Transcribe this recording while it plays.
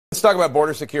Let's talk about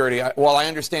border security. While I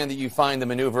understand that you find the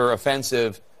maneuver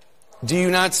offensive, do you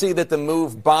not see that the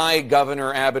move by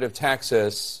Governor Abbott of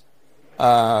Texas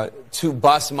to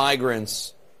bus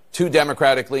migrants to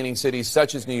Democratic-leaning cities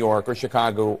such as New York or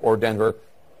Chicago or Denver,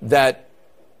 that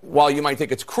while you might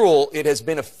think it's cruel, it has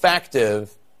been effective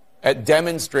at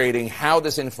demonstrating how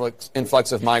this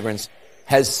influx of migrants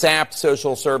has sapped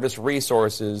social service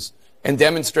resources and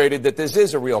demonstrated that this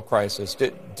is a real crisis?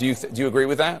 Do you agree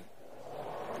with that?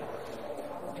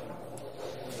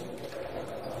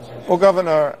 Well,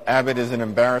 Governor Abbott is an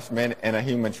embarrassment and a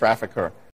human trafficker.